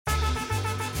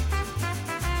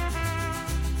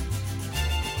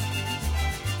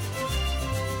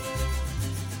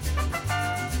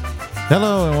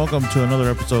Hello and welcome to another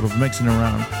episode of Mixing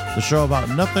Around, the show about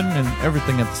nothing and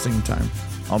everything at the same time.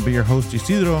 I'll be your host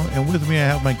Isidro, and with me I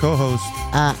have my co-host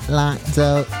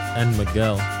Alonso and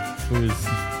Miguel, who is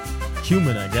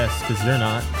human, I guess, because you're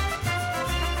not.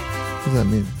 What does that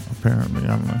mean? Apparently,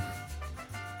 I don't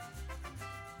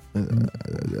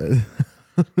know.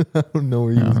 I don't know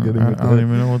where he was getting with that. I don't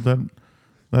even know what that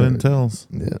entails.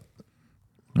 Yeah.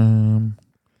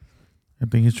 I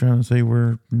think he's trying to say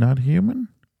we're not human.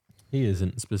 He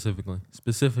isn't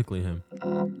specifically him.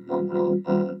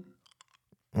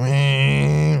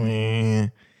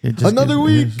 Another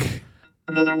week.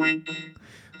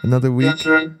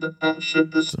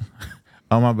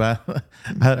 Oh, my bad.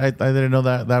 I didn't know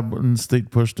that button stayed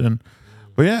pushed in.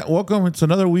 But yeah, welcome. It's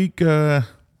another week it's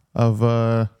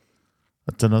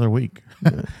another week.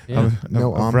 Yeah.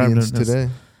 No ambience today.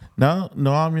 No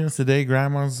ambience today.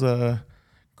 Grandma's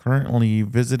currently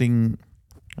visiting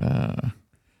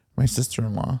my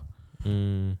sister-in-law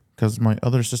because my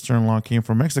other sister-in-law came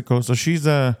from Mexico, so she's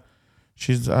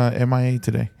MIA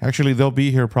today. Actually, they'll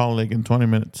be here probably like in 20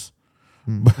 minutes,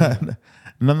 but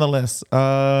nonetheless,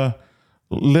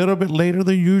 little bit later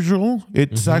than usual.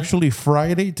 It's actually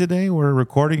Friday today. We're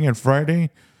recording it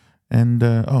Friday, and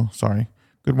sorry.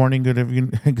 Good morning, good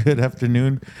evening, good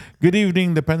afternoon, good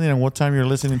evening, depending on what time you're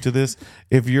listening to this.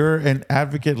 If you're an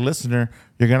advocate listener,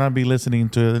 you're gonna be listening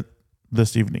to it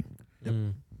this evening. Yep.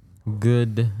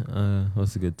 Good.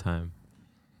 What's a good time?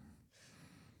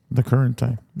 The current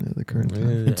time. Yeah, the current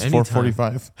time. It's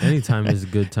 4:45. Anytime is a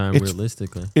good time,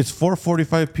 realistically. It's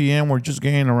 4:45 p.m. We're just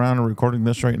getting around and recording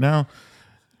this right now.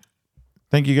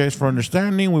 Thank you guys for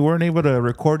understanding. We weren't able to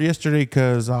record yesterday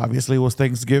because obviously it was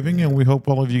Thanksgiving, and we hope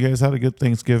all of you guys had a good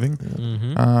Thanksgiving.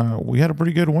 We had a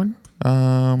pretty good one.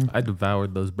 I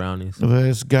devoured those brownies.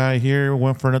 This guy here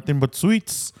went for nothing but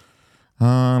sweets.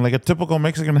 Like a typical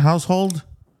Mexican household.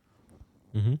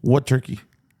 What turkey?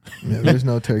 Yeah, there's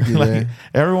no turkey like, there.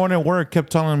 Everyone at work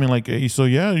kept telling me like, hey, so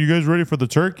yeah, you guys ready for the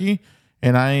turkey?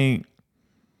 And I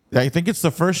think it's the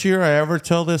first year I ever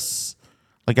tell this,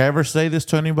 like I ever say this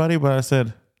to anybody, but I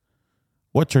said,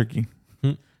 what turkey?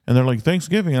 And they're like,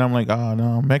 Thanksgiving. And I'm like, oh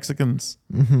no, Mexicans.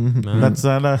 That's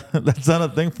not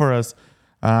a thing for us.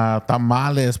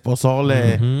 Tamales,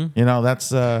 pozole. You know,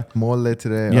 that's Mole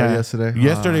today. yeah. Oh, yesterday.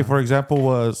 Yesterday, for example,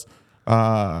 was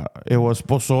it was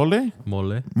pozole,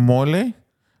 mole,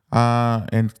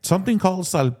 and something called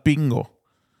salpingo,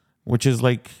 which is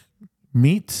like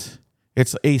meat.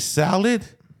 It's a salad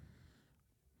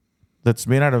that's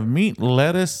made out of meat,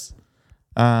 lettuce,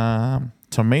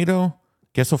 tomato,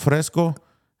 queso fresco,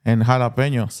 and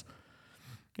jalapenos.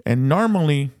 And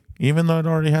normally, even though it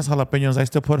already has jalapenos, I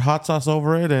still put hot sauce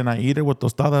over it and I eat it with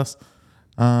tostadas.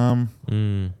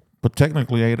 But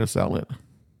technically, I ate a salad.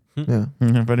 Yeah.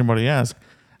 If anybody asks.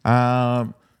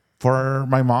 For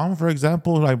my mom, for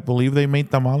example, I believe they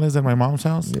made tamales at my mom's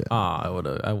house. Yeah. I would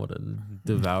have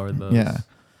devoured those. Yeah.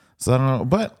 So I don't know.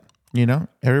 But, you know,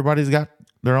 everybody's got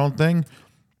their own thing.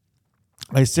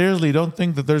 I seriously don't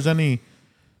think that there's any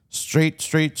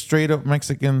straight up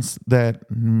Mexicans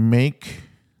that make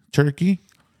turkey.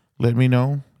 Let me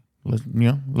know. Let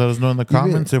us know in the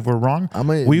comments if we're wrong.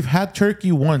 We've had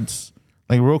turkey once.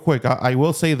 Like real quick, I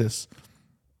will say this.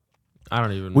 I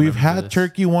don't even. We've had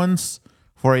turkey once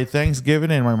for a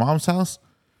Thanksgiving in my mom's house,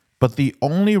 but the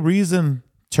only reason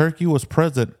turkey was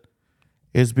present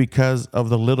is because of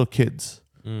the little kids.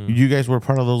 You guys were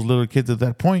part of those little kids at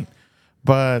that point,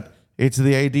 but it's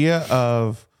the idea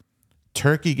of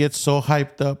turkey gets so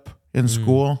hyped up in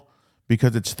school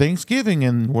because it's Thanksgiving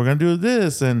and we're going to do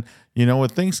this. And, you know,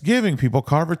 with Thanksgiving, people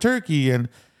carve a turkey, and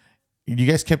you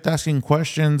guys kept asking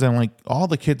questions, and like all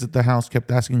the kids at the house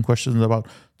kept asking questions about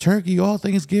turkey. Oh,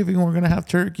 Thanksgiving, we're going to have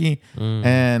turkey.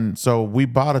 And so we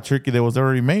bought a turkey that was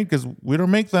already made because we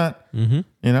don't make that, you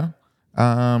know?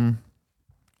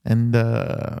 And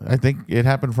I think it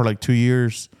happened for like 2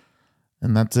 years,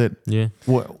 and that's it. Yeah.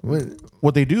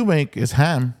 What they do make is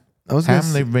ham.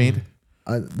 They've made.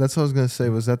 That's what I was gonna say.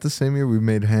 Was that the same year we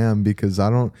made ham? Because I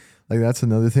don't like. That's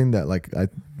another thing that like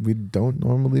we don't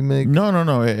normally make.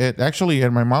 No. It actually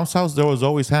at my mom's house there was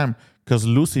always ham because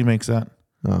Lucy makes that.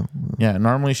 Oh. Yeah.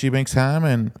 Normally she makes ham,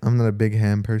 and I'm not a big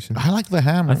ham person. I like the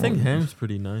ham. I think ham's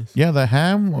pretty nice. Yeah, the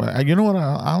ham. You know what?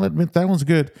 I'll admit that one's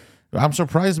good. I'm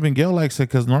surprised Miguel likes it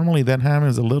because normally that ham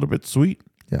is a little bit sweet.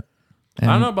 Yeah. I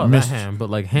don't know about that ham, but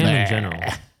like ham in general.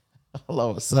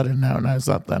 All of a sudden now it's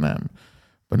not that ham.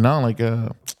 But no, like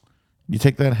you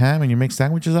take that ham and you make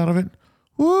sandwiches out of it.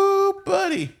 Woo,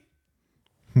 buddy.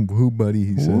 Woo, buddy,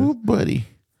 he said. Woo, buddy.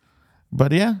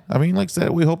 But yeah, I mean, like I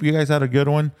said, we hope you guys had a good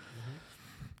one.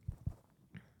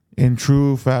 In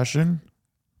true fashion,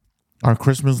 Our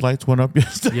Christmas lights went up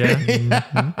yesterday.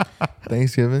 Yeah.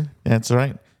 Thanksgiving. That's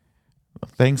right.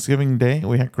 Thanksgiving Day,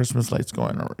 we had Christmas lights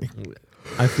going already.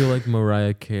 I feel like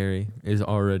Mariah Carey is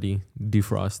already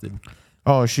defrosted.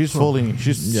 Oh, she's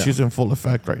in full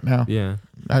effect right now. Yeah.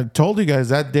 I told you guys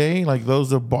that day, like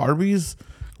those Barbies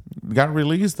got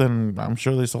released, and I'm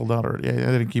sure they sold out already. I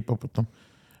didn't keep up with them,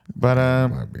 but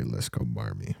Barbie, let's go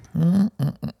Barbie.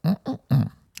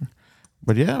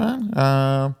 But yeah,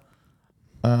 man.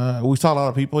 We saw a lot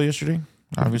of people yesterday.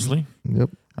 Obviously, Yep.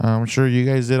 I'm sure you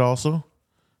guys did also.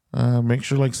 Make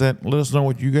sure, like I said, let us know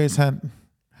what you guys had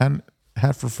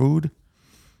for food,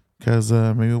 because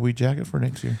maybe we jack it for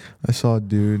next year. I saw a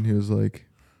dude. He was like,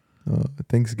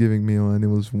 Thanksgiving meal, and it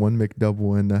was one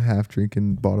McDouble and a half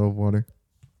drinking bottle of water.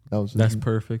 That's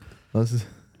perfect.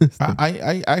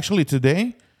 I actually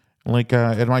today, like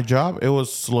at my job, it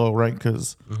was slow, right?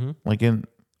 Because like in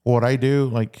what I do,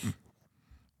 like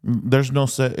there's no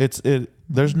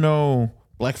there's no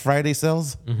Black Friday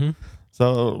sales.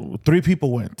 So 3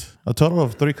 people went. A total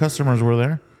of 3 customers were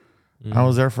there. I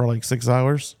was there for like 6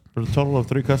 hours. But a total of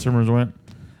 3 customers went,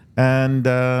 and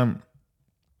the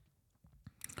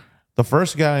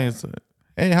first guy is,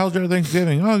 "Hey, how's your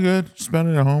Thanksgiving?" "Oh, good. Spent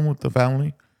it at home with the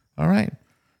family." "All right."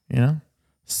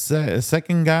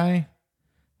 Second guy,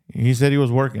 he said he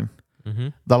was working.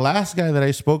 The last guy that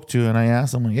I spoke to, and I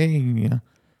asked him, like, "Hey,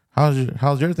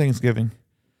 how's your Thanksgiving?"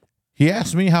 He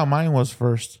asked me how mine was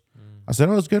first. I said,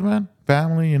 "Oh, it's good, man.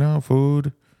 Family,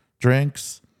 food,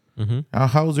 drinks."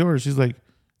 How was yours? He's like,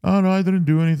 "Oh, no, I didn't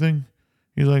do anything."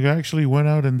 He's like, "I actually went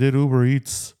out and did Uber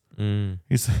Eats." He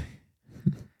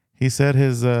said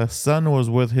his son was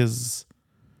with his,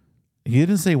 he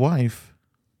didn't say wife.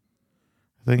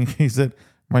 I think he said,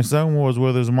 "My son was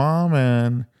with his mom,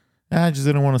 and I just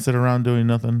didn't want to sit around doing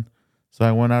nothing. So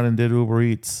I went out and did Uber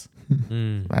Eats."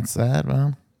 That's sad,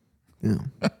 man. Yeah.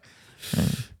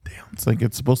 Damn. It's like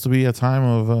it's supposed to be a time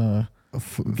of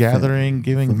gathering,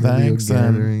 giving thanks,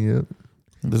 gathering,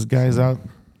 and this guy's out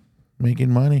making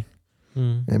money.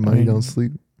 And money don't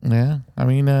sleep. Yeah. I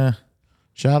mean,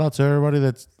 shout out to everybody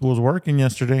that was working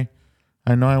yesterday.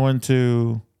 I know I went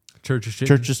to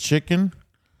Church's Chicken.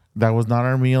 That was not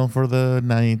our meal for the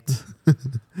night.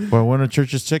 But I went to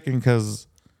Church's Chicken because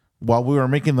while we were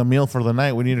making the meal for the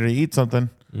night, we needed to eat something.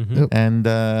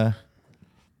 And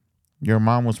your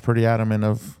mom was pretty adamant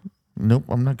of, "Nope,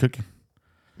 I'm not cooking."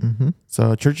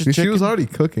 So Church's Chicken. She was already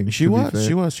cooking. She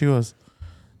was.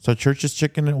 So Church's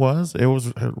Chicken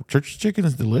Church's Chicken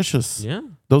is delicious. Yeah.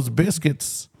 Those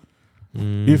biscuits.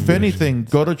 If anything,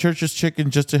 go to Church's Chicken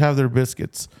just to have their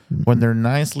biscuits when they're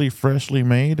nicely, freshly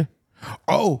made.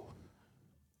 Oh,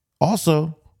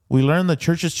 also, we learned that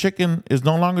Church's Chicken is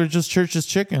no longer just Church's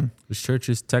Chicken. It's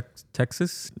Church's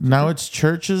Texas? Now it's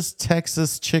Church's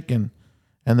Texas Chicken,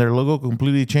 and their logo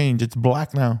completely changed. It's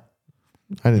black now.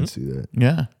 I didn't see that.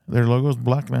 Yeah, their logo is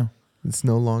black now. It's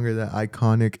no longer that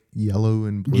iconic yellow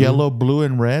and blue. Yellow, blue,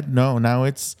 and red. No, now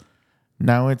it's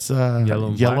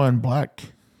yellow and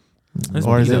black.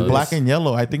 Or is it black and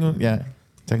yellow? I think, yeah.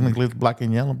 Technically, it's black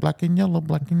and yellow. Black and yellow,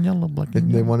 black and yellow, black and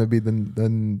yellow. They want to be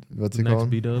the what's it called? Next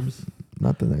B-dubs?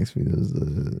 Not the next B-dubs.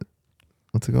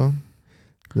 What's it called?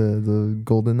 The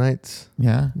Golden Knights?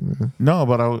 Yeah. No,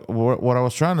 but what I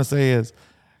was trying to say is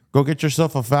go get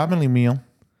yourself a family meal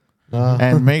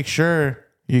and make sure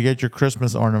you get your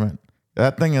Christmas ornament.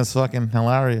 That thing is fucking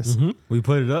hilarious. We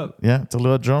put it up. Yeah, it's a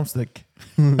little drumstick.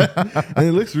 And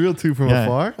it looks real too from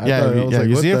afar.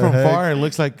 You see it from far, it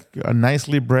looks like a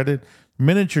nicely breaded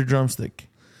miniature drumstick.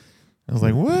 I was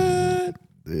like, what?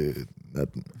 Dude, that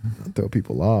throw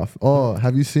people off. Oh,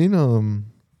 have you seen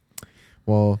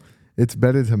well, it's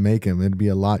better to make them. It'd be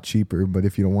a lot cheaper, but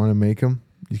if you don't want to make them,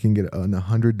 you can get an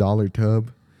 $100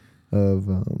 tub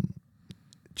of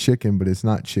chicken, but it's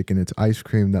not chicken. It's ice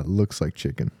cream that looks like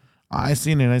chicken. I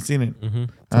seen it.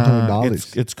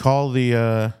 $100. It's called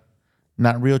the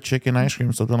not real chicken ice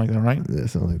cream, something like that, right? Yeah,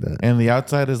 something like that. And the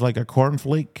outside is like a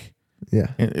cornflake.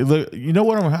 Yeah. You know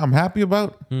what I'm happy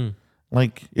about?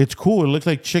 Like, it's cool. It looks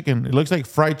like chicken. It looks like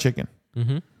fried chicken.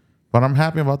 But I'm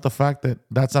happy about the fact that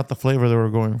that's not the flavor they were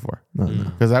going for.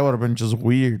 Because that would have been just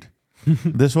weird.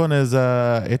 This one is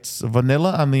it's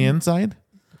vanilla on the inside,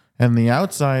 and the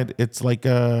outside it's like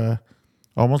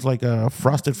almost like a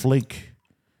frosted flake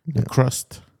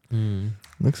crust.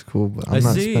 Looks cool, but I'm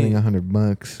not spending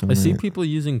 $100. I see people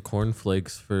using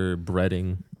cornflakes for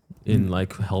breading in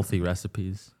like healthy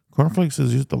recipes. Cornflakes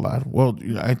is used a lot. Well,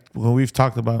 we've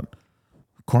talked about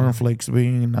cornflakes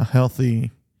being a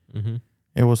healthy.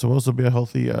 It was supposed to be a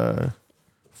healthy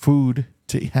food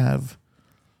to have,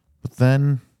 but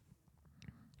then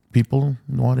People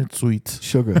wanted sweet.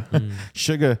 Sugar.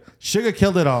 Sugar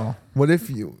killed it all. What if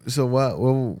you? So what?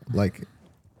 Well, like,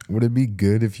 would it be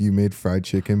good if you made fried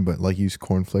chicken but like use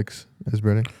cornflakes as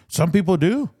breading? Some people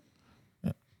do.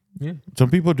 Yeah. Some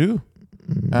people do.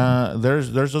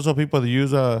 There's also people that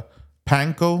use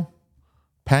panko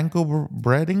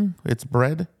breading. It's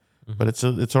bread, but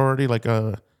it's already like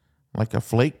a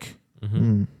flake. So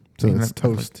You know, it's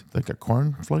toast. like a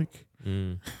corn flake.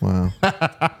 Wow.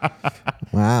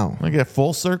 Wow. Like a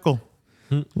full circle.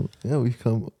 Yeah, we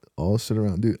come all sit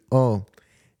around, dude. Oh,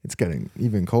 it's getting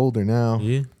even colder now.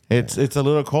 Yeah. It's a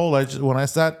little cold.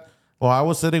 I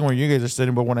was sitting where you guys are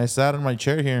sitting, but when I sat in my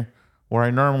chair here, where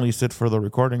I normally sit for the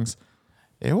recordings,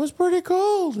 it was pretty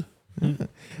cold.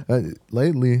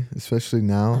 Lately, especially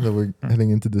now that we're heading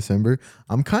into December,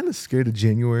 I'm kind of scared of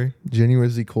January. January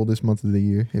is the coldest month of the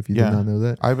year, if you did not know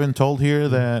that. I've been told here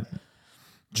that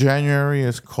January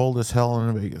is cold as hell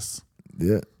in Vegas.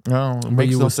 Yeah. No, it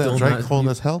makes you no will still sense, right? not- Cold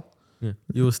you- as hell. Yeah.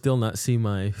 You will still not see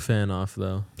my fan off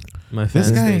though. My fan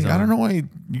This guy, stays on. I don't know why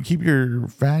you keep your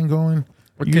fan going.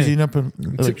 Okay. Using up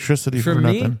electricity for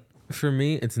nothing. For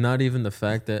me, it's not even the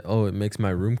fact that it makes my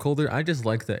room colder. I just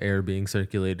like the air being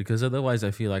circulated because otherwise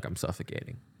I feel like I'm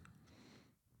suffocating.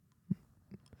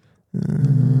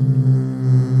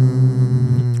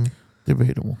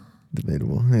 Debatable.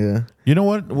 Yeah. You know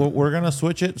what? We're gonna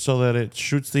switch it so that it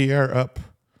shoots the air up.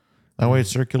 That way it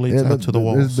circulates out to the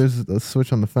walls. There's a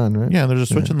switch on the fan, right? Yeah, there's a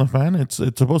switch in the fan. It's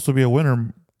supposed to be a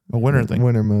winter thing.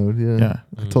 Winter mode, yeah. Yeah.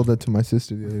 I told that to my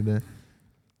sister the other day.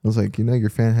 I was like, your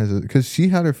fan has because she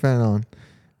had her fan on.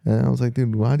 And I was like,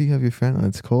 dude, why do you have your fan on?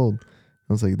 It's cold.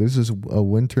 I was like, there's just a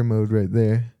winter mode right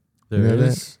there. There You know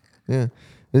is. Yeah.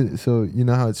 So you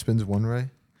know how it spins one way?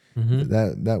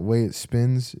 Mm-hmm. That way it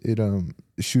spins, it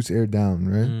shoots air down,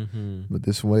 right? Mm-hmm. But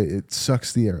this way it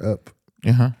sucks the air up.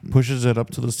 Pushes it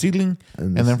up to the ceiling,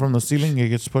 and then from the ceiling it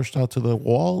gets pushed out to the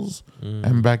walls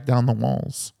and back down the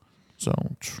walls. So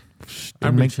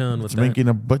I've been chilling with it's that. making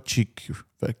a butt cheek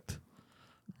effect.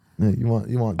 Yeah, you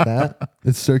want that?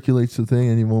 It circulates the thing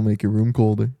and you won't make your room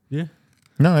colder. Yeah.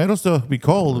 No, it'll still be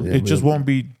cold. Yeah, it just won't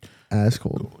be. As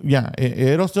cold. Yeah,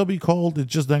 it'll still be cold.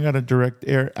 It's just not gonna direct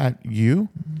air at you.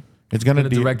 It's gonna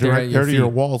direct air at your to your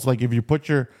feet. walls. Like if you put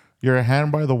your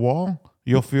hand by the wall,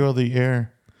 you'll feel the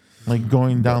air like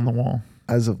going down the wall.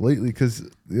 As of lately, because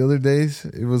the other days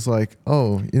it was like,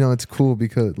 oh, it's cool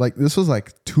because like this was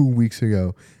like 2 weeks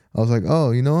ago. I was like,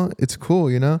 oh, it's cool,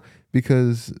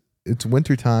 because it's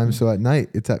winter time. So at night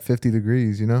it's at 50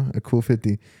 degrees, a cool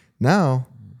 50. Now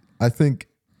I think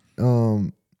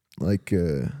in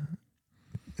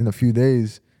a few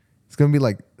days it's gonna be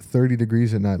like 30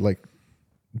 degrees at night, like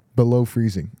below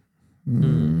freezing.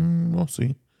 We'll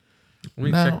see. Let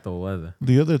me Now- check the weather.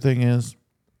 The other thing is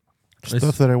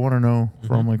stuff that I want to know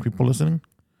from like people listening.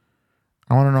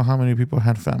 I want to know how many people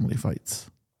had family fights.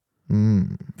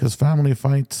 Because family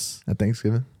fights, At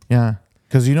Thanksgiving. yeah.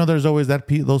 Because there's always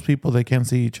those people that can't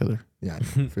see each other, Yeah,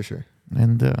 for sure.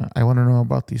 and I want to know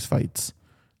about these fights.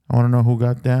 I want to know who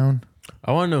got down.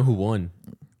 I want to know who won.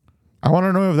 I want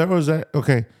to know if there was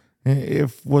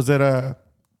was it a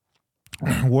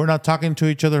we're not talking to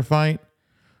each other fight?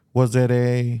 Was it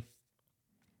a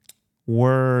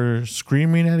we're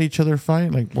screaming at each other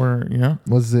fight? Like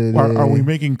Was it? are we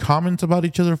making comments about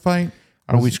each other fight?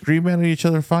 Are we screaming at each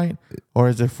other fight? Or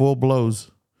is it full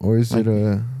blows? Or is it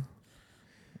a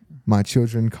my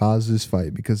children caused this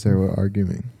fight because they were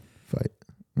arguing fight?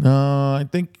 No, I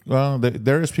think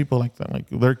there is people like that. Like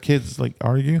their kids like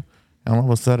argue, and all of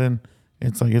a sudden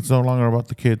it's like it's no longer about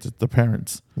the kids, it's the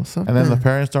parents. What's up? And then the man?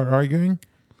 parents start arguing,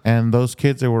 and those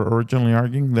kids that were originally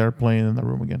arguing, they're playing in the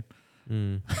room again.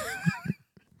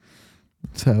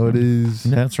 That's how it is.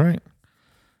 That's right.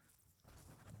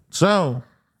 So,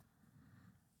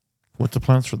 what's the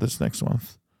plans for this next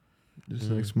month? This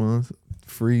next month,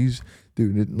 freeze,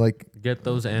 dude. Get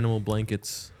those animal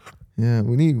blankets. Yeah,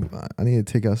 I need to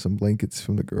take out some blankets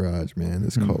from the garage, man.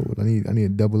 It's cold. I need to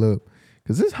double up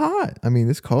because it's hot. I mean,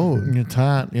 it's cold. It's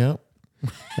hot. Yep.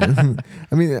 I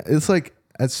mean, it's like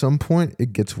at some point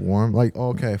it gets warm. Like,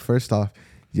 okay, first off,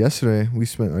 yesterday we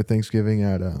spent our Thanksgiving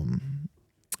at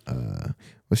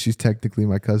well, she's technically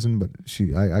my cousin, but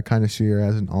I kind of see her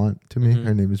as an aunt to me.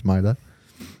 Her name is Maida.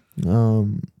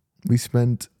 We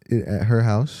spent it at her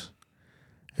house.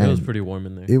 It was pretty warm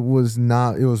in there. It was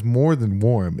not. It was more than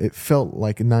warm. It felt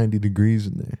like 90 degrees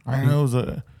in there. I know it was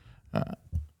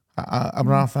I'm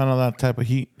not a fan of that type of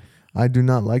heat. I do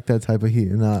not like that type of heat,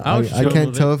 and I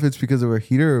can't tell if it's because of a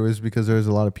heater or it's because there's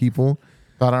a lot of people.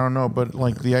 But I don't know. But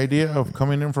like the idea of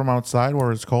coming in from outside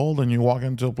where it's cold and you walk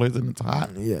into a place and it's hot.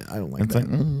 Yeah, I don't like It's that.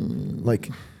 like,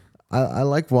 Like, I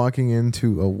like walking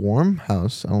into a warm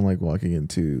house. I don't like walking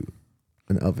into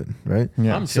an oven, right?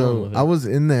 Yeah. I'm chilling So with it. I was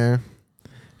in there,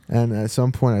 and at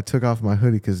some point I took off my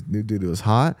hoodie because, dude, it was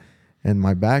hot, and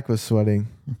my back was sweating.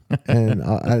 And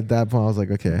at that point, I was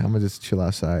like, okay, I'm gonna just chill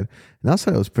outside. And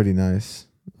outside, it was pretty nice.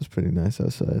 It was pretty nice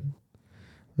outside.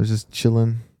 I was just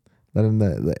chilling, letting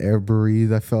the air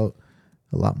breathe. I felt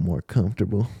a lot more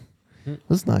comfortable. It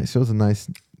was nice. It was a nice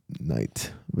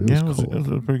night. But Yeah, cold. it was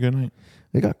a pretty good night.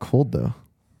 It got cold though.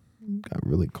 It got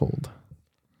really cold.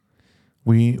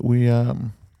 We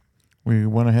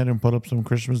went ahead and put up some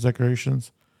Christmas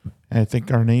decorations. And I think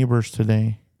our neighbors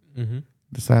today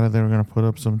decided they were gonna put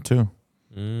up some too.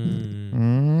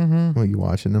 Were you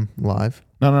watching them live?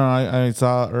 No, I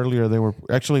saw earlier they were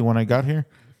actually when I got here,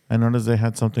 I noticed they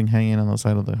had something hanging on the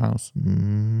side of the house.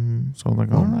 So I'm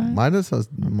like, all right.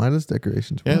 Midas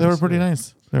decorations. Yeah, they were pretty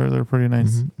nice. They're pretty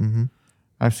nice. Mm-hmm.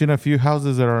 I've seen a few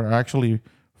houses that are actually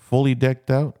fully decked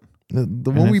out. The And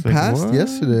one we it's like, passed what?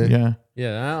 yesterday. Yeah.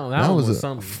 Yeah, That one was a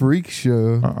something. freak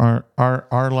show.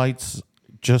 Our lights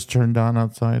just turned on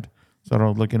outside. So what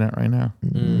I'm looking at right now.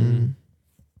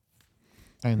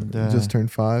 And Just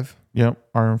turned 5. yep,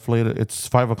 our inflated. It's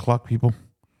 5 o'clock, people.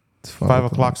 It's 5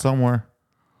 o'clock somewhere.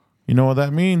 You know what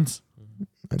that means?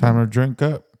 Time to drink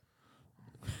up.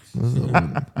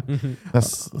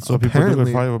 That's what people do at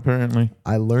 5 apparently.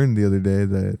 I learned the other day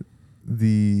that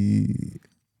the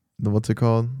what's it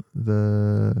called?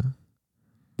 The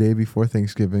day before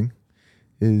Thanksgiving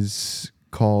is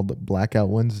called Blackout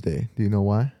Wednesday. Do you know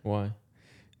why? Why?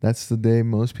 That's the day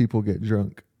most people get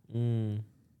drunk.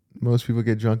 Most people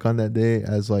get drunk on that day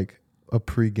as like a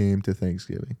pregame to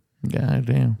Thanksgiving. God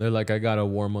damn. They're like, I gotta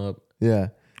warm up. Yeah.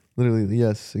 Literally,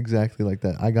 yes, exactly like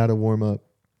that. I gotta warm up.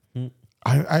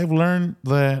 I've learned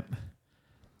that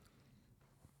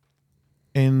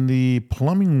in the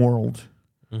plumbing world,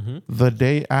 the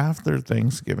day after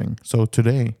Thanksgiving, so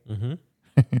today,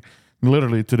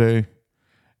 literally today,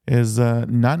 is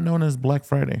not known as Black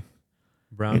Friday.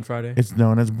 Brown Friday? It's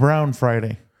known as Brown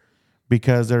Friday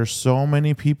because there's so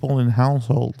many people in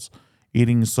households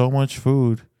eating so much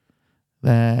food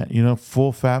that,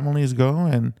 full families go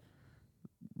and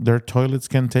their toilets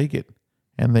can take it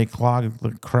and they clog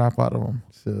the crap out of them.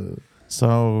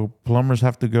 So plumbers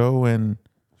have to go and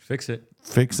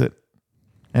Fix it.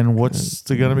 And what's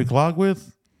it going to be clogged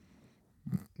with?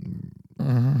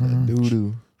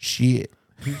 Doo-doo. Shit.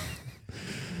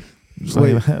 So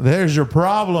there's your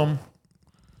problem.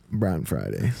 Brown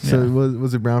Friday. So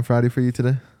was it Brown Friday for you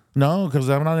today? No, because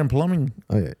I'm not in plumbing.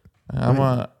 Oh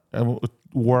yeah.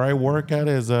 Where I work at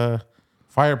is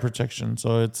fire protection.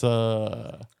 So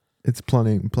It's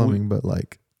plumbing, but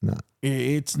like not.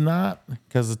 It's not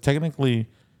because technically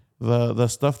the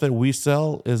stuff that we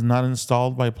sell is not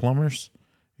installed by plumbers.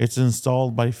 It's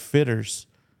installed by fitters,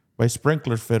 by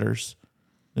sprinkler fitters.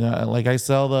 Yeah, like I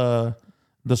sell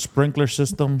the sprinkler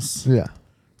systems. Yeah.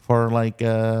 For like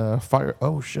fire.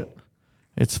 Oh shit!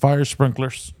 It's fire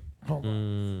sprinklers. Hold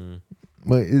on.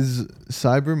 Wait, is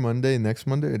Cyber Monday next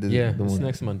Monday? Or It's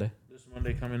next Monday. This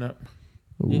Monday coming up.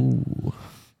 Ooh,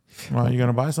 Well, you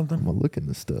gonna buy something? I'm gonna look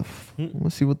into stuff. I want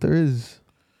to see what there is.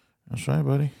 That's right,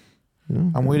 buddy. Yeah.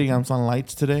 I'm waiting on some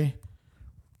lights today.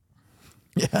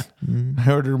 Yeah,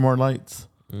 I ordered more lights.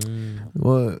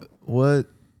 What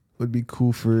would be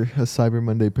cool for a Cyber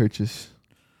Monday purchase?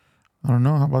 I don't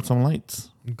know. How about some lights?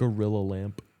 Gorilla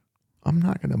lamp. I'm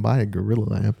not gonna buy a Gorilla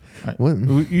lamp. I- What?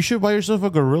 You should buy yourself a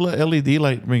Gorilla LED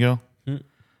light, Miguel.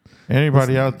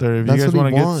 Anybody out there, if you That's guys what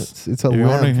want he to wants. It's a if you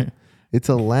lamp. wanna- It's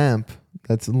a lamp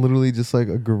that's literally just like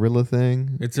a gorilla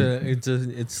thing. It's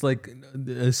like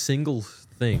a single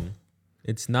thing.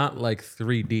 It's not like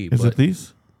 3D. is but it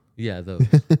these? Yeah, those.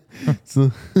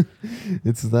 So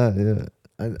it's that. Yeah.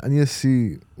 I need to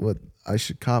see what I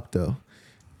should cop though.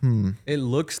 It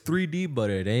looks 3D, but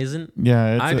it isn't.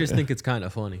 Yeah, I just think it's kind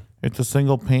of funny. it's a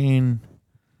single pane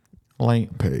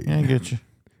light. Pain. Yeah, I get you.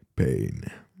 Pain.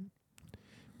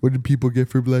 What did people get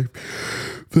for Black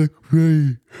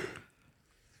Friday?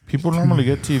 People normally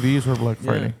get TVs for Black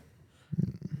Friday.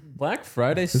 Black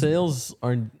Friday sales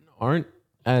aren't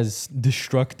as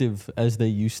destructive as they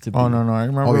used to be. Oh no, I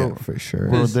remember. Oh yeah, for sure.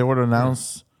 Where they would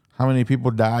announce how many people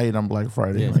died on Black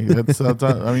Friday. Yeah. Like that's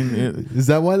I mean, Is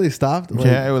that why they stopped? Like,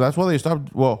 yeah, that's why they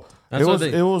stopped. Well, That's why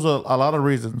they- it was a lot of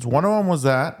reasons. One of them was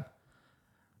that.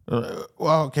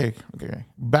 Okay.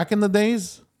 Back in the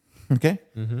days, okay,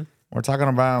 we're talking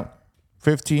about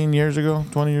 15 years ago,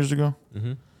 20 years ago.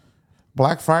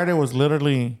 Black Friday was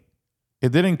literally,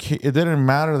 it didn't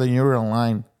matter that you were in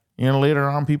line. Later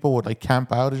on, people would like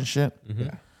camp out and shit.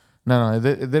 No, it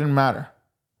didn't matter.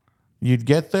 You'd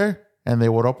get there, and they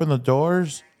would open the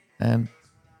doors, and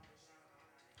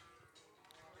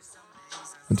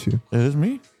What you? It is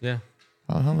me. Yeah.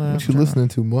 How the hell did I What have you to listening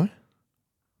to, boy?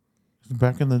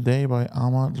 Back in the Day by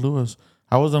Ahmad Lewis.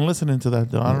 I wasn't listening to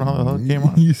that though. I don't know how the hell it came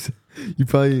on. You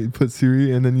probably put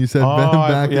Siri and then you said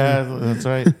back. Yeah, that's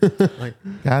right. Like,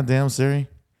 Goddamn Siri,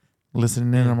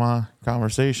 listening in on my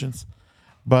conversations.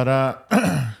 But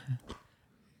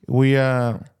we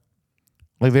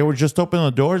like they were just opening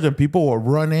the doors and people would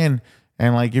run in,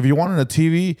 and like if you wanted a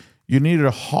TV, you needed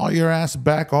to haul your ass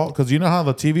back all because you know how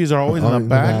the TVs are always in the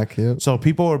back. Yep. So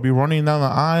people would be running down the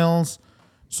aisles.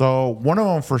 So one of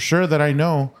them for sure that I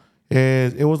know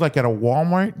is it was like at a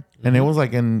Walmart and it was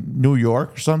like in New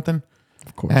York or something.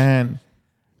 Of course. And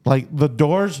like the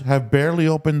doors have barely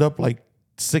opened up like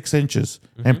 6 inches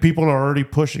and people are already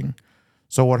pushing.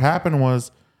 So what happened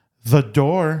was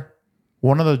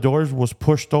one of the doors was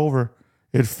pushed over.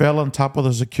 It fell on top of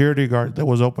the security guard that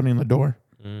was opening the door.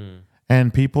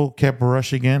 And people kept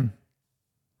rushing in.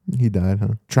 He died,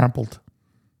 huh? Trampled.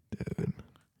 Dude.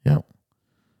 Yep.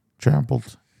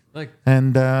 Trampled. like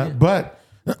And but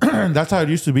that's how it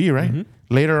used to be, right?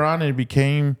 Later on, it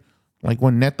became like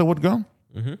when Neto would go.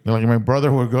 Like my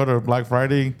brother would go to Black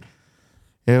Friday.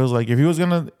 It was like if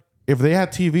they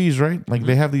had TVs, right? Like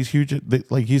they have these huge.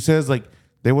 Like he says, like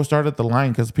they would start at the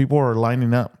line because people were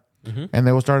lining up, and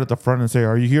they would start at the front and say,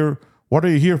 "Are you here? What are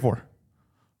you here for?"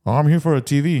 "Oh, I'm here for a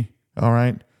TV." "All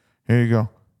right, here you go."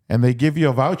 And they give you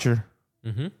a voucher,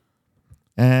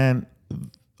 and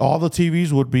all the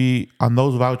TVs would be on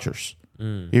those vouchers.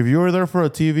 If you were there for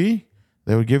a TV,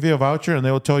 they would give you a voucher and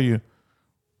they would tell you,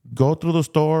 go through the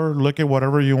store, look at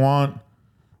whatever you want.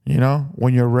 You know,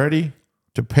 when you're ready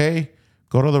to pay,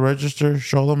 go to the register,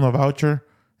 show them the voucher,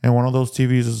 and one of those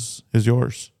TVs is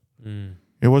yours.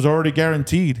 It was already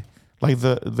guaranteed. Like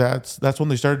that's when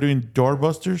they started doing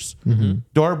doorbusters.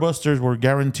 Doorbusters were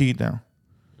guaranteed now.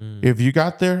 If you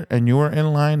got there and you were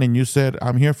in line and you said,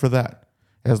 "I'm here for that,"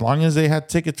 as long as they had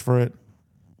tickets for it,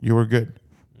 you were good.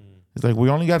 It's like we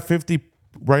only got 50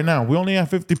 right now. We only have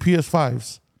 50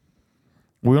 PS5s.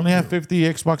 We only have 50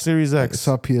 Xbox Series I X.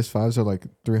 saw PS5s are like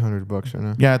 $300 right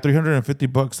now. Yeah,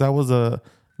 $350. That was the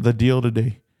deal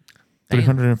today.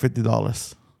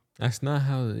 $350. that's not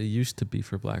how it used to be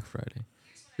for Black Friday.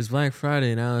 Because Black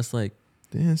Friday now it's like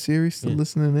Damn, Siri still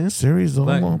listening in? Series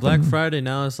Black Friday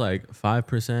now it's like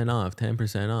 5% off,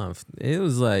 10% off. It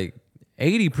was like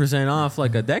 80% off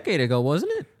like a decade ago,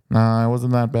 wasn't it? Nah, it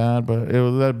wasn't that bad, but it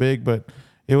was that big. But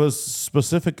it was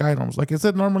specific items. Like I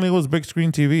said, normally it was big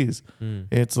screen TVs.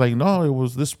 It's like, no, it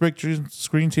was this big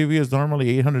screen TV is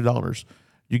normally $800.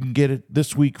 You can get it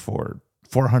this week for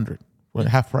 $400 with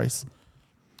half price.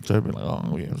 So I'd be like,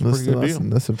 oh, yeah, it's a pretty good deal.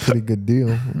 That's a pretty good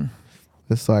deal.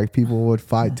 It's like people would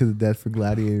fight to the death for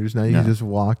gladiators. Now you can just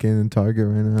walk in Target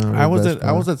right now. I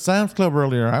was at Sam's Club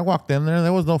earlier. I walked in there.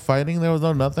 There was no fighting. There was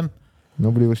no nothing.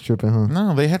 Nobody was tripping, huh?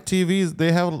 No, they had TVs.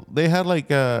 They had like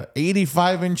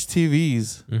 85-inch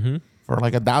TVs for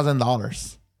like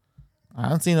 $1,000. I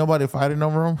don't see nobody fighting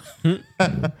over them.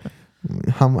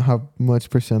 How much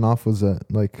percent off was that?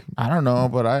 Like, I don't know,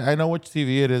 but I know which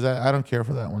TV it is. I don't care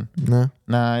for that one.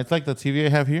 Nah, it's like the TV I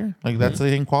have here. Like that's the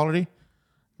same quality.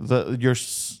 The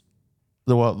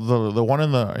one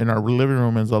in our living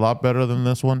room is a lot better than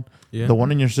this one. Yeah. The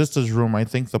one in your sister's room, I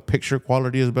think the picture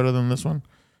quality is better than this one.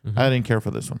 I didn't care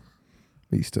for this one.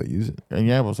 but you still use it. And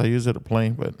yeah, I use it to play.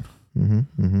 But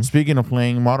speaking of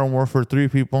playing, Modern Warfare 3,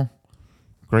 people,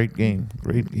 great game.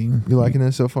 Great game. You liking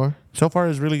it so far? So far,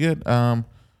 it's really good.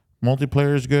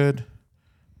 Multiplayer is good.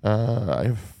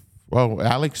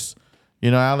 Alex,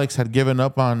 Alex had given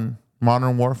up on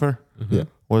Modern Warfare. Yeah.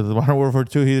 With Modern Warfare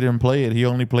 2, he didn't play it. He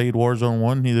only played Warzone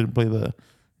 1. He didn't play the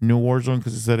new Warzone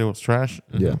because he said it was trash.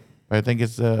 Yeah. But I think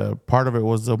it's part of it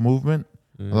was the movement.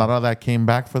 A lot of that came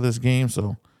back for this game.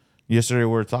 So yesterday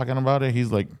we were talking about it.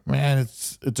 He's like, man,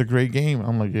 it's a great game.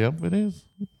 I'm like, yep, it is.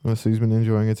 Oh, so he's been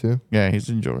enjoying it too? Yeah, he's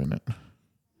enjoying it.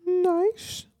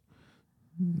 Nice.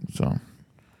 So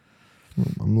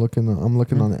I'm looking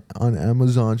on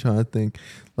Amazon trying to think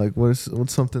like what's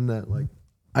something that like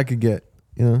I could get,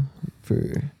 for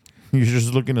you're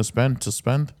just looking to spend.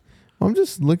 I'm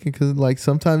just looking because like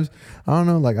sometimes I don't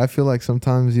know, like I feel like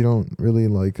sometimes you don't really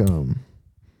like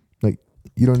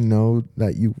you don't know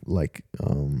that you like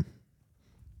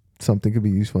something could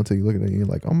be useful until you look at it and you're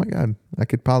like, oh my god, I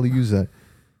could probably use that.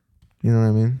 You know what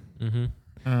I mean? Mm-hmm.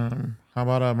 How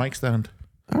about a mic stand?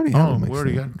 I already have a mic we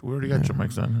already got your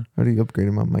mic stand. I already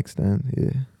upgraded my mic stand.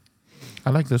 Yeah. I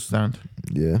like this stand.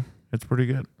 Yeah. It's pretty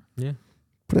good. Yeah.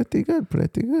 Pretty good. I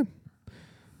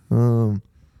don't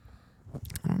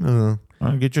know.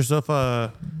 Get yourself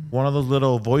one of those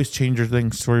little voice changer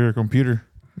things for your computer.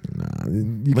 Nah,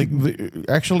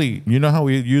 Actually, you know how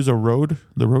we use the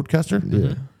roadcaster?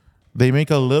 Yeah. They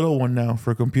make a little one now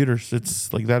for computers.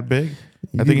 It's like that big.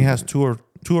 I think it has two or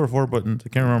four buttons. I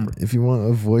can't remember. If you want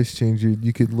a voice changer,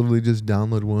 you could literally just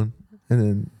download one, and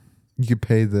then you could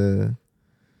pay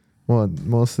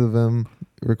most of them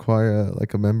require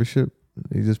like a membership.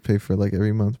 You just pay for like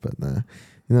every month, but nah,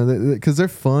 because they're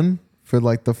fun for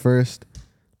like the first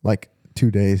like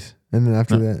 2 days, and then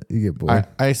after that you get bored.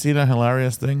 I seen a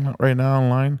hilarious thing right now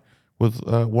online with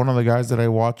one of the guys that I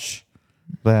watch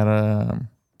that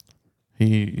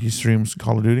he streams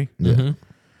Call of Duty. Yeah. Mm-hmm.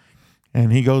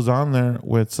 And he goes on there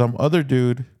with some other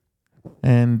dude.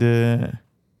 And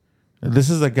this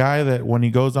is a guy that when he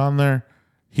goes on there,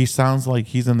 he sounds like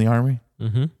he's in the army.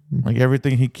 Mm-hmm. Like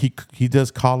everything he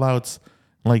does call outs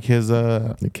like his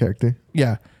The character.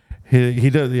 yeah. He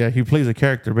does he plays a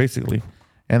character basically.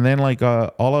 And then like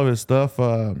all of his stuff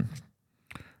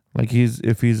like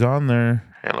if he's on there,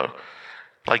 hello.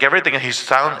 Like everything it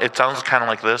sounds kind of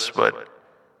like this, but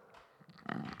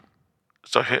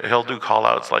so he'll do call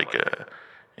outs like,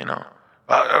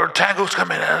 Tango's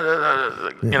coming.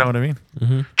 You know what I mean?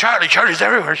 Mm-hmm. Charlie's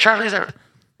everywhere. Charlie's everywhere.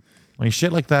 Like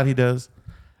shit like that he does.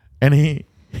 And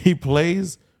he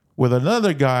plays with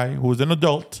another guy who's an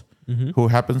adult who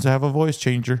happens to have a voice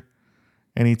changer.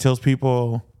 And he tells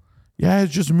people, yeah,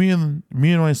 it's just me and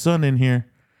my son in here.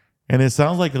 And it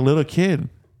sounds like a little kid.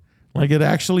 Like it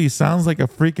actually sounds like a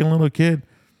freaking little kid.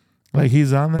 Like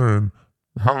he's on there.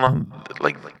 Hold on.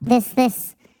 Like This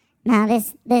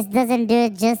doesn't do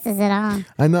it justice at all.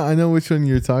 I know which one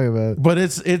you're talking about. but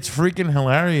it's freaking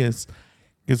hilarious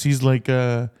because he's like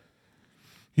we're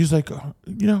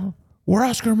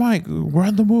Oscar Mike, we're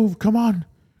on the move, come on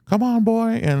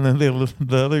boy. And then the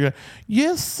other guy,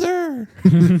 yes sir.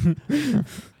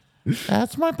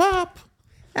 That's my pop.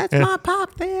 That's my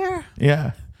pop there.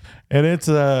 Yeah. And it's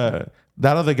that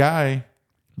other guy,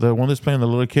 the one that's playing the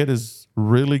little kid, is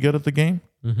really good at the game.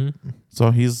 Mm-hmm.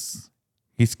 So he's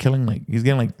killing he's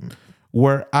getting like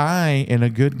where I in a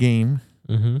good game,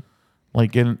 Mm-hmm.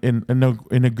 like in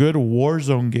a good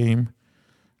Warzone game,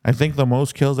 I think the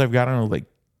most kills I've gotten are like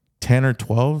 10 or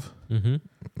 12.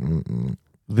 Mm-hmm.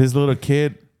 This little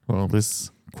kid, well, this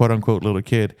quote unquote little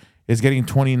kid is getting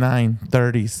 29,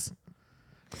 30s.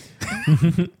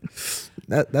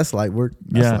 That's light work.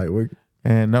 That's Yeah. light work.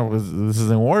 And no, this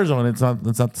is in Warzone. It's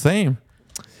not the same.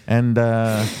 And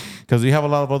because you have a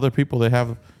lot of other people that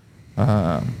have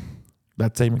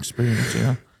that same experience,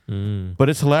 Mm. But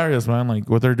it's hilarious, man. Like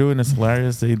what they're doing is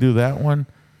hilarious. They do that one.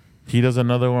 He does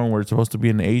another one where it's supposed to be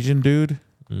an Asian dude.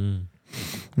 Mm.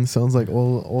 It sounds like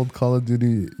old Call of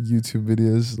Duty YouTube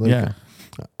videos. Like, Yeah.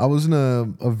 I was in a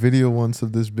video once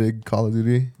of this big Call of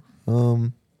Duty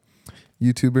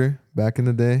YouTuber back in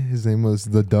the day. His name was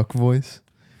The Duck Voice.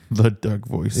 The duck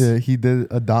voice. Yeah, he did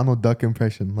a Donald Duck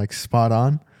impression, like spot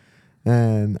on.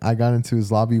 And I got into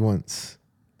his lobby once,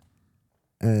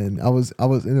 and I was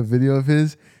in a video of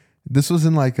his. This was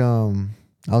in like I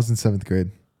was in 7th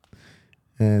grade,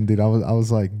 and dude, I was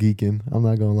like geeking. I'm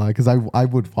not gonna lie, because I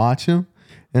would watch him,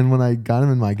 and when I got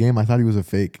him in my game, I thought he was a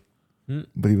fake,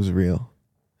 but he was real,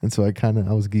 and so I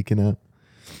was geeking out.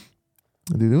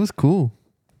 Dude, it was cool.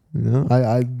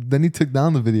 I then he took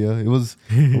down the video. It was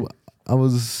I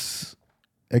was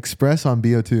Express on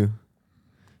BO2.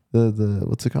 The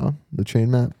what's it called? The train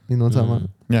map. You know what I'm talking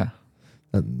Yeah.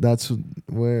 about? That's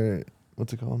where,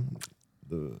 what's it called?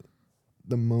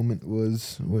 The moment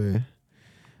was where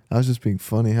I was just being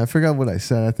funny. I forgot what I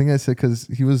said. I think I said because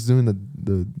he was doing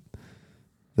the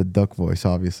duck voice.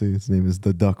 Obviously, his name is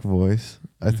the Duck Voice.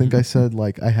 I think I said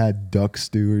like I had duck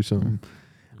stew or something.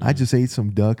 I just ate some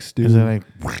duck stew. Is it like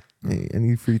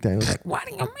Any free time, I was like, "What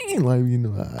do you mean?" Like,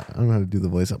 I don't know how to do the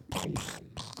voice. I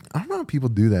don't know how people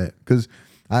do that, because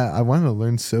I wanted to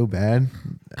learn so bad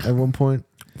at one point.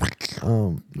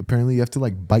 Apparently, you have to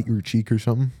like bite your cheek or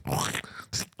something. I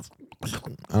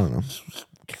don't know.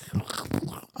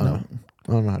 I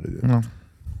don't know how to do it. no?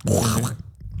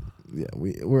 Yeah,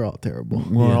 we're all terrible.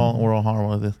 We're all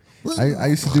horrible at this. I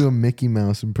used to do a Mickey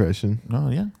Mouse impression. Oh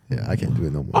yeah. Yeah, I can't do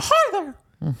it no more. Hi there.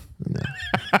 No.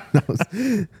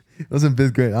 It was in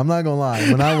 5th grade. I'm not gonna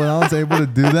lie. When I was able to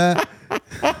do that,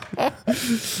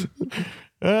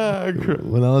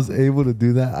 when I was able to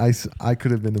do that, I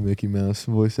could have been a Mickey Mouse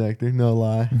voice actor. No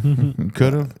lie.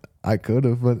 Could have. I could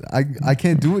have, but I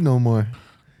can't do it no more.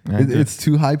 It's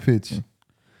too high pitched.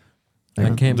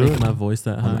 I can't do make it. my voice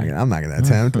that high. I'm not gonna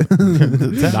attempt.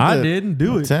 I didn't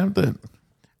do it. Attempt it.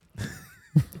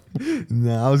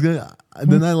 No, I was gonna.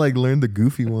 Then I like learned the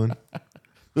Goofy one.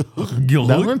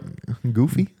 That one?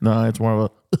 Goofy. No, it's more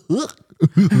of a.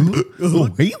 Oh,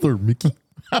 hey there, Mickey.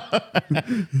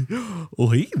 Oh,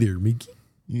 hey there, Mickey.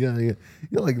 You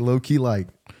gotta like low key like,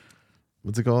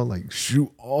 what's it called? Like shoot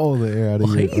all the air out of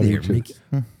Oh, your, hey out of your there, chest.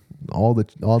 All the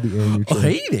air in your chest. Oh,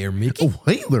 hey there, Mickey. Oh,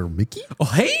 hey there, Mickey. Oh,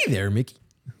 hey there, Mickey.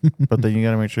 But then you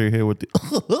gotta make sure you hit with the.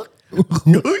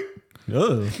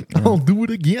 Oh. I'll do it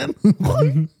again. You know what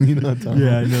I'm talking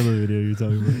about? I know the video you're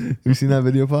talking about. Have you seen that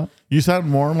video, Pop? You sound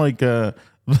more like the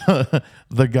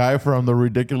guy from the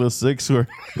Ridiculous Six, where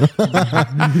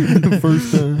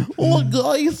First time. oh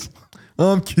guys,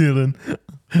 I'm kidding.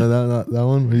 That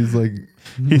one where he's like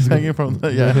he's hanging from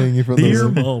the hanging from Dear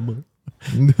the mama.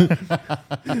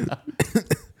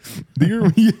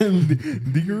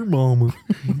 dear mama.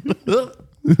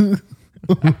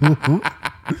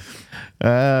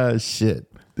 Shit,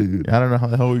 Dude. I don't know how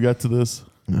the hell we got to this.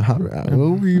 What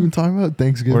were we even talking about?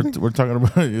 Thanksgiving? We're talking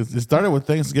about it started with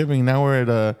Thanksgiving. Now we're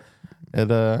at hey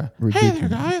there, Ridiculous.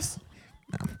 guys.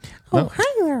 Oh, hey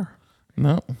there.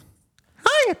 No,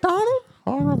 Hi, Donald.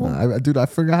 horrible. Dude, I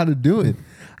forgot how to do it.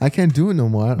 I can't do it no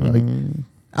more. Like,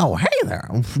 oh, hey there.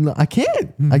 No, I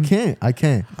can't. I can't.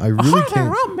 I really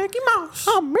can't. I'm Mickey Mouse.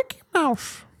 I'm Mickey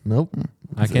Mouse. Nope.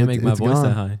 I can't make my It's voice gone.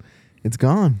 that high. It's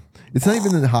gone. It's not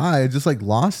even that high. I just like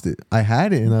lost it. I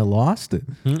had it and I lost it.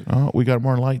 Oh, we got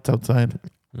more lights outside.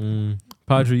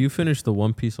 Padre, you finished the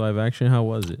One Piece live action. How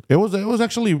was it? It was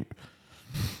actually.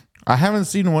 I haven't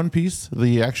seen One Piece,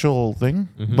 the actual thing,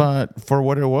 but for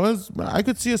what it was, I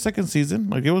could see a second season.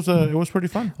 Like it was pretty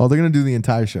fun. Oh, they're gonna do the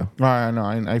entire show. I know.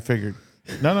 I figured.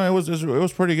 No, it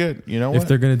was pretty good. You know If what?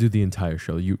 they're gonna do the entire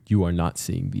show, you are not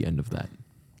seeing the end of that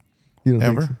You don't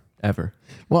think Ever? so? ever.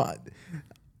 Well,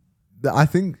 I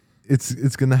think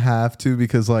it's gonna have to,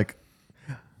 because like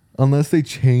unless they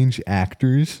change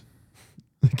actors,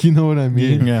 like, you know what I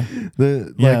mean? Yeah.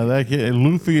 That kid,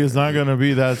 Luffy is not gonna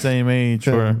be that same age.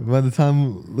 For By the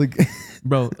time like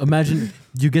Bro, imagine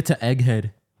you get to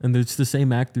Egghead and it's the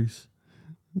same actors.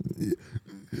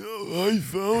 I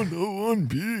found a One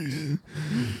Piece,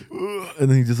 and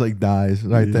then he just like dies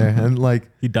right there, and like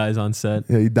He dies on set.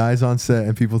 he dies on set,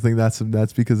 and people think that's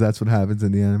because that's what happens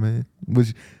in the anime.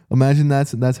 Which imagine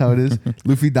that's how it is.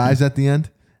 Luffy dies at the end,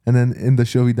 and then in the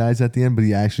show he dies at the end, but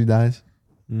he actually dies,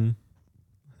 and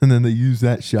then they use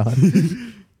that shot.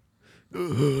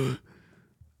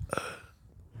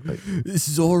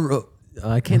 Zoro.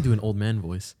 I can't do an old man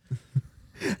voice.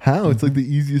 How? It's like the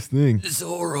easiest thing.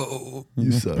 Zoro.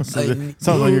 You suck. sounds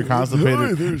like you're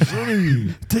constipated.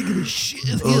 Taking a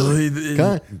shit.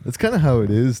 That's kind of how it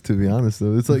is, to be honest.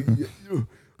 Though it's like, can you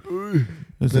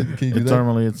do that?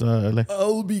 Normally it's like,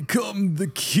 I'll become the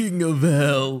king of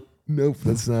hell. Nope,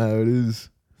 that's not how it is.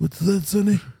 what's that,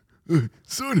 Sonny?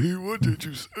 Sonny, what did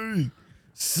you say?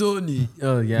 Sonny.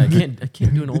 Oh yeah, I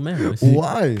can't do an old man voice.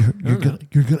 Why? You're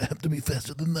gonna have to be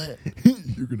faster than that.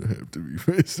 You're gonna have to be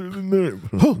faster than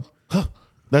that.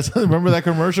 That's remember that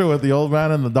commercial with the old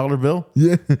man and the dollar bill?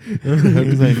 Yeah.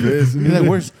 He's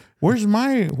like, where's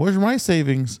my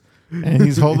savings? And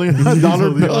he's holding a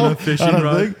dollar bill on a fishing on a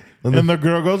rod. thing, and the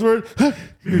girl goes for it.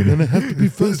 You're gonna have to be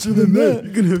faster than that.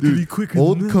 You're gonna have to be quicker.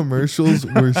 Old commercials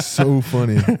were so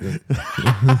funny.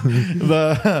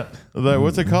 The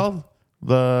what's it called?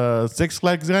 The Six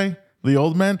Flags guy, the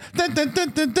old man.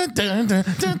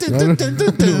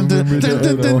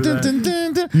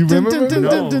 You remember?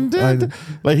 No.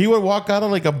 Like he would walk out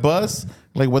of like a bus,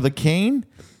 like with a cane,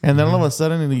 and then all of a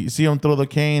sudden you see him throw the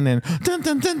cane and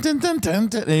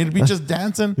and he'd be just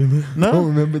dancing. I don't No,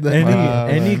 remember that.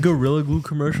 Any Gorilla Glue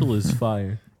commercial is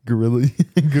fire. Gorilla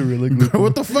glue.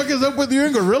 what the fuck is up with you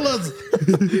and gorillas?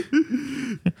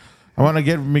 I want to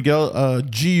get Miguel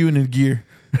G Unit gear.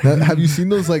 Have you seen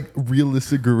those like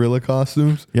realistic gorilla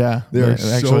costumes? Yeah, They are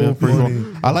actually so pretty cool.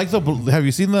 funny. I like have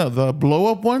you seen the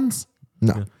blow up ones?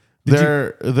 No.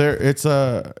 It's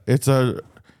a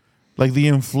like the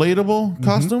inflatable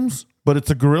costumes, but it's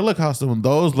a gorilla costume.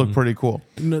 Those look pretty cool.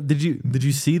 No, did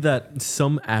you see that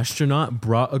some astronaut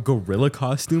brought a gorilla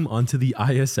costume onto the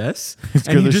ISS?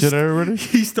 Scared the shit out of everybody?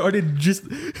 He started just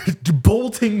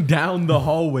bolting down the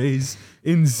hallways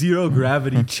in zero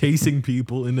gravity, chasing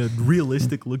people in a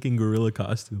realistic looking gorilla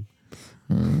costume.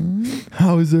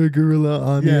 How is there a gorilla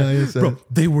on the ISS? Bro,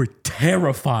 they were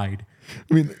terrified.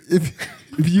 I mean, if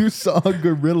you saw a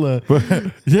gorilla,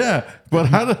 But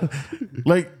how do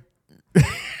like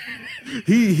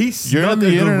He you're snuck in a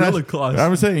the gorilla international? costume.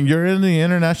 I'm saying you're in the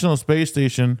International Space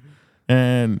Station,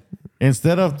 and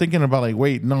instead of thinking about like,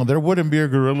 wait, no, there wouldn't be a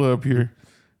gorilla up here.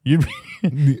 You'd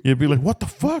be like, what the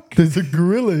fuck? there's a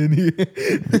gorilla in here.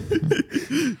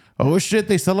 Oh shit,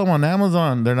 they sell them on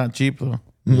Amazon. They're not cheap though.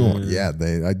 No, yeah,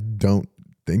 I don't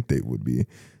think they would be.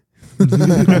 Look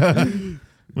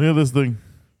at this thing.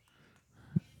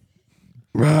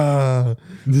 Bruh.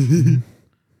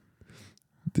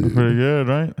 Pretty good,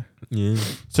 right? Yeah.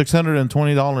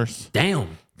 $620. Damn.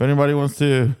 If anybody wants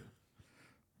to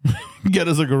get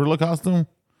us a gorilla costume,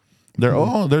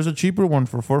 there's a cheaper one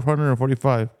for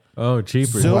 $445. Oh,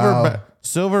 cheaper. Wow.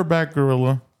 Silverback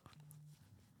gorilla.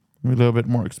 A little bit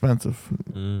more expensive.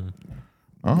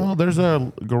 Oh, there's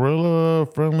a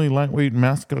gorilla-friendly lightweight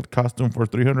mascot costume for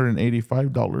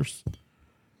 $385.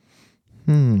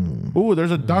 Ooh,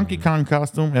 there's a Donkey Kong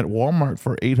costume at Walmart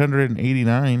for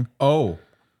 $889. Oh.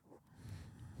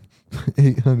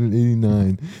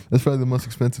 $889. That's probably the most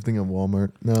expensive thing at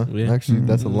Walmart. No, Yeah. actually,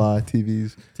 that's a lie.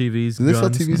 TVs. TVs, Do they sell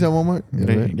guns. TVs at Walmart?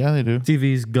 Yeah, right? Yeah, they do.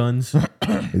 TVs, guns.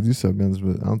 They do sell guns,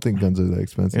 but I don't think guns are that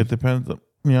expensive. It depends.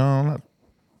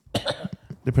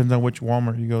 Depends on which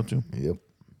Walmart you go to. Yep.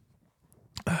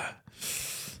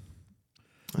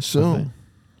 So,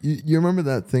 you remember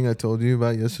that thing I told you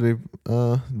about yesterday?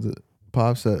 The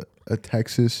Pops at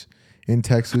in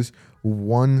Texas,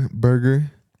 one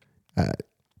burger at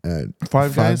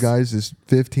Five Guys is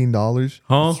 $15.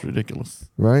 Huh? It's ridiculous.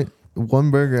 Right?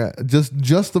 One burger,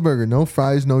 just the burger, no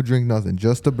fries, no drink, nothing.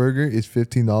 Just the burger is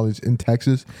 $15 in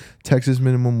Texas. Texas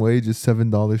minimum wage is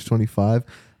 $7.25.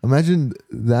 Imagine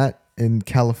that in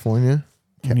California.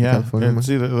 California. And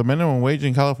see, the minimum wage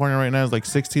in California right now is like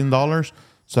 $16.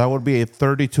 So that would be a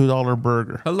 $32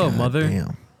 burger. Hello, mother.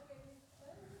 Damn.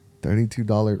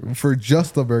 $32 for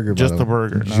just the burger. Just the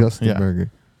burger. No? Just the Yeah. burger.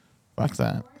 Fuck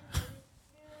that.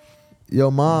 Yo,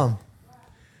 Mom,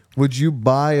 would you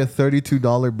buy a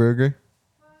 $32 burger?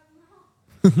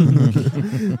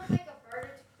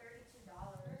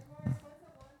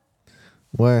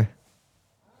 Where?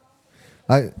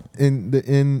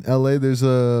 In LA there's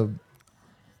a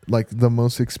like the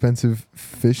most expensive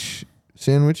fish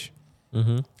sandwich.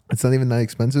 Mm-hmm. It's not even that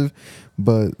expensive,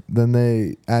 but then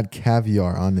they add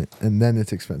caviar on it, and then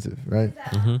it's expensive, right?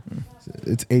 Mm-hmm.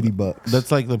 It's $80.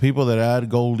 That's like the people that add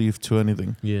gold leaf to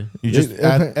anything. Yeah. You just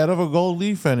add of a gold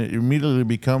leaf, and it immediately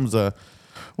becomes a.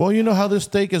 Well, you know how this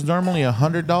steak is normally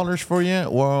 $100 for you?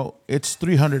 Well, it's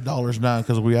 $300 now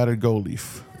because we added gold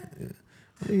leaf.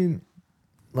 I mean,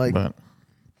 like But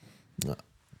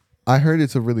I heard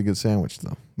it's a really good sandwich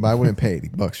though, but I wouldn't pay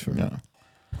 $80 for it. yeah,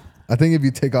 I think if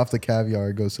you take off the caviar,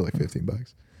 it goes to like $15.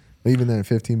 But even then,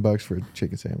 $15 for a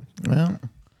chicken sandwich. well.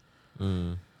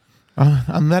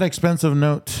 On that expensive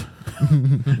note,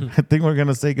 I think we're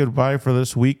gonna say goodbye for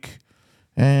this week.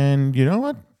 And you know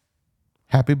what?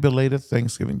 Happy belated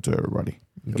Thanksgiving to everybody.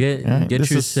 Get Yeah, get this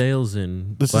your is- sales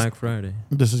in this is- Black Friday.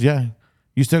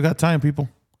 You still got time, people.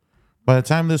 By the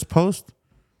time this post,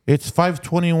 it's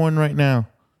 5:21 right now.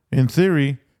 In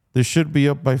theory, this should be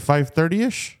up by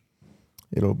 5:30ish.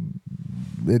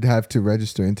 It'd have to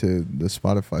register into the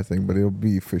Spotify thing, but it'll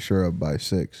be for sure up by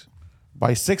 6.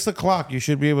 By 6 o'clock, you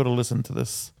should be able to listen to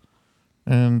this.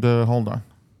 And hold on,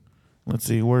 let's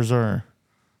see. Where's our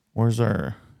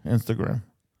Instagram?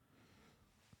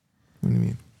 What do you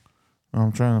mean?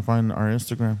 I'm trying to find our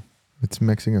Instagram. It's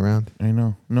mixing around. I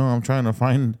know. No, I'm trying to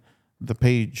find the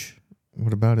page.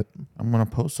 What about it? I'm gonna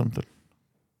post something,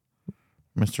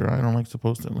 Mister. I don't like to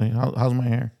post it. Like, how's my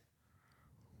hair?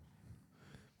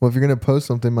 Well, if you're gonna post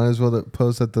something, might as well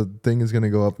post that the thing is gonna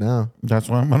go up now. That's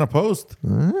what I'm gonna post.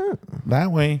 Ah.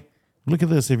 That way, look at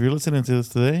this. If you're listening to this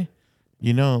today,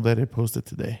 you know that it posted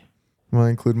today. Want to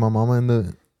include my mama in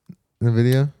the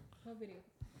video? What video?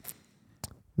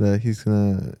 That he's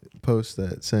gonna post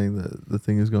that saying that the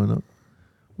thing is going up.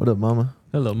 What up, mama?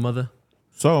 Hello, mother.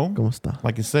 So, ¿Cómo está?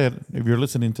 like I said, if you're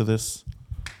listening to this,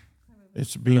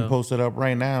 it's being Hello. posted up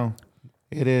right now.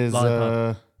 It is.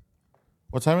 Lollipop.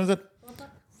 What time is it?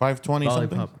 5:20 something.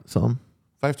 Lollipop. Some.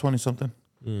 5:20 something.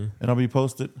 Yeah. And it'll be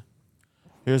posted.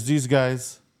 Here's these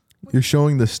guys. You're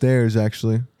showing the stairs,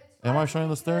 actually. Am I showing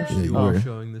the stairs? Yeah, you Oh, were.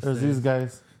 showing this. There's these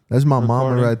guys. That's my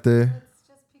mama Recording. right there. Let's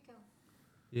just peek out.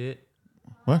 Yeah.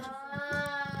 What?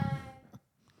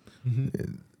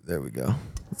 There we go.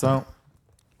 So,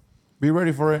 be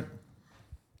ready for it.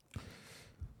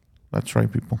 That's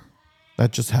right, people.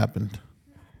 That just happened.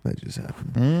 That just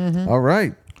happened. Mm-hmm. All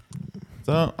right.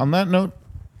 So, on that note,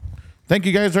 thank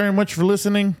you guys very much for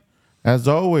listening. As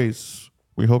always,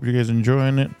 we hope you guys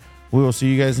enjoying it. We will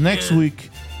see you guys next week,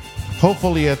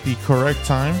 hopefully at the correct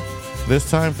time. This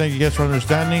time, thank you guys for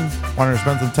understanding. Wanted to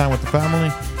spend some time with the family.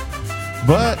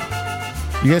 But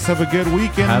you guys have a good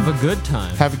weekend. Have a good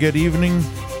time. Have a good evening.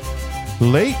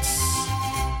 Late.